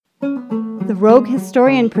The Rogue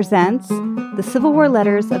Historian presents The Civil War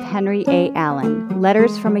Letters of Henry A. Allen,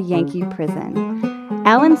 Letters from a Yankee Prison.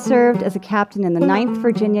 Allen served as a captain in the 9th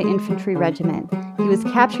Virginia Infantry Regiment. He was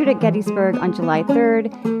captured at Gettysburg on July 3,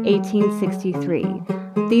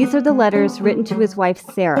 1863. These are the letters written to his wife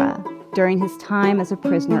Sarah during his time as a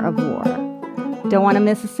prisoner of war. Don't want to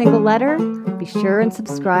miss a single letter? Be sure and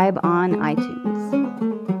subscribe on iTunes.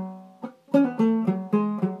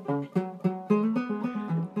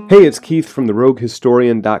 Hey, it's Keith from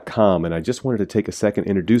theroguehistorian.com, and I just wanted to take a second to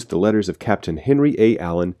introduce the letters of Captain Henry A.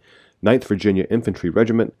 Allen, 9th Virginia Infantry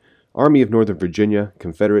Regiment, Army of Northern Virginia,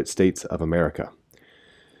 Confederate States of America.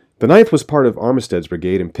 The 9th was part of Armistead's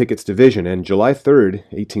brigade in Pickett's division, and July 3,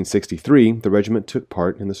 1863, the regiment took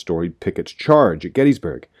part in the storied Pickett's Charge at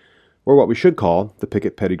Gettysburg, or what we should call the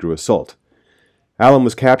Pickett-Pettigrew Assault. Allen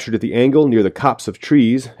was captured at the angle near the copse of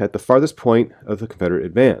trees at the farthest point of the Confederate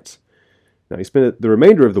advance. Now, he spent the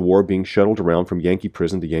remainder of the war being shuttled around from Yankee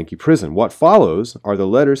prison to Yankee prison. What follows are the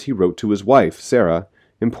letters he wrote to his wife, Sarah,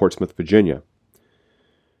 in Portsmouth, Virginia.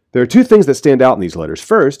 There are two things that stand out in these letters.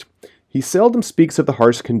 First, he seldom speaks of the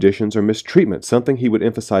harsh conditions or mistreatment, something he would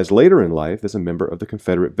emphasize later in life as a member of the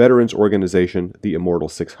Confederate Veterans Organization, the Immortal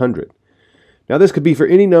 600. Now, this could be for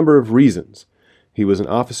any number of reasons. He was an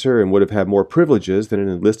officer and would have had more privileges than an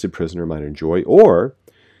enlisted prisoner might enjoy, or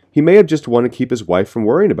he may have just wanted to keep his wife from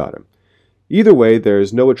worrying about him. Either way, there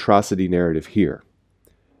is no atrocity narrative here.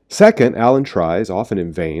 Second, Allen tries, often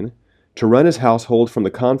in vain, to run his household from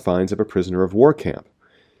the confines of a prisoner of war camp.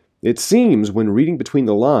 It seems, when reading between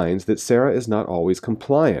the lines, that Sarah is not always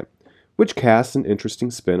compliant, which casts an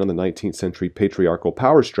interesting spin on the 19th century patriarchal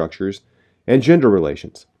power structures and gender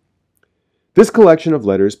relations. This collection of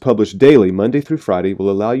letters, published daily, Monday through Friday,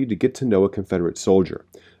 will allow you to get to know a Confederate soldier,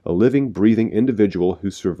 a living, breathing individual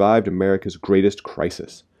who survived America's greatest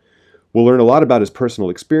crisis. We'll learn a lot about his personal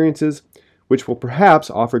experiences, which will perhaps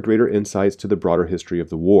offer greater insights to the broader history of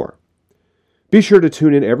the war. Be sure to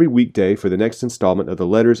tune in every weekday for the next installment of the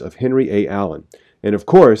Letters of Henry A. Allen. And of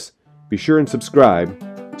course, be sure and subscribe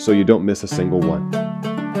so you don't miss a single one.